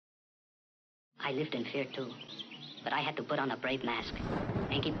I lived in fear too, but I had to put on a brave mask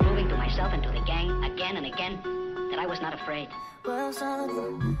and keep proving to myself and to the gang again and again that I was not afraid. World so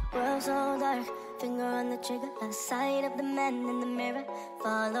blue, world so dark, finger on the trigger, lost sight of the man in the mirror,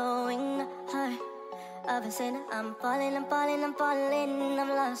 following the heart of a sinner. I'm falling, I'm falling, I'm falling, I've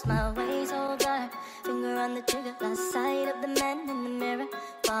lost my way so dark, finger on the trigger, lost sight of the man in the mirror,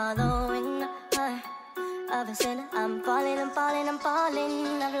 following the heart of a sinner. I'm falling, I'm falling, I'm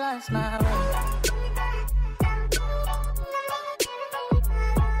falling, I've lost my way.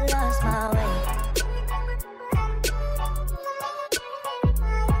 Lost my way.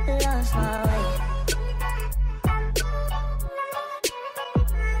 Lost my way.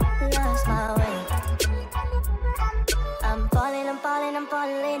 Lost my way. I'm falling, I'm falling, I'm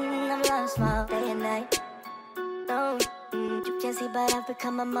falling, I've lost my day and night. No, you can't see, but I've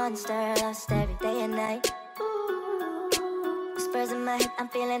become a monster, lost every day and night. Whispers in my head, I'm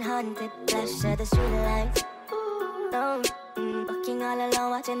feeling haunted, flash of the street lights. No, walking all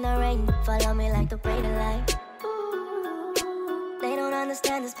alone, watching the rain follow me like the braided light. They don't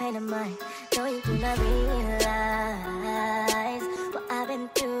understand this pain of mine. No, you do not realize what I've been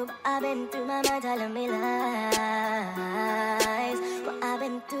through, but I've been through. My mind telling me lies. What I've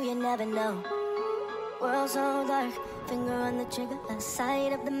been through, you never know. World so dark, finger on the trigger, lost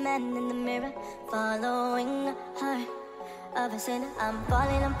sight of the man in the mirror, following the heart of a sinner. I'm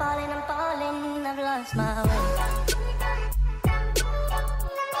falling, I'm falling, I'm falling, I've lost my way.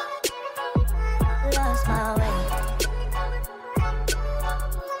 Lost my way.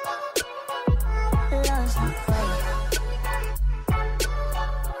 Lost my way.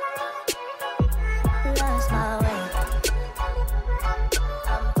 Lost my way.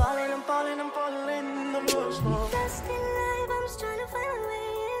 I'm falling, I'm falling, I'm falling, I'm lost my way. Lost in life, I'm just trying to find my way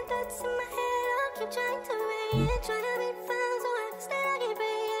in. Thoughts in my head, I'll keep trying to rein it. Trying to be found, so I instead I keep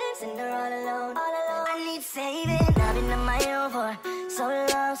praying. Sitting there all alone, all alone. I need saving. I've been on my own for so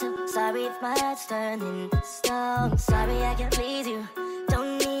long, so sorry if my heart's turning to stone. Sorry I can't please you,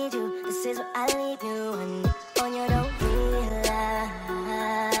 don't need you. This is where I leave you, and on you don't realize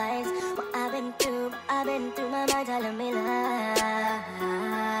what I've been through, but I've been through. My mind telling me lies.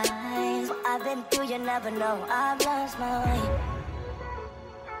 What I've been through, you never know. I've lost my way.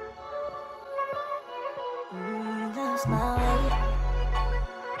 Lost my way.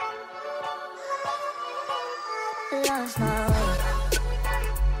 Lost my way.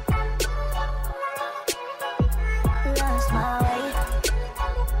 Lost my way.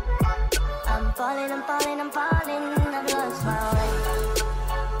 I'm falling, I'm falling, I'm falling, I've lost my way.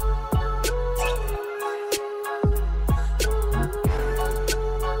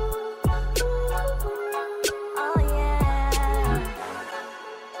 Oh yeah.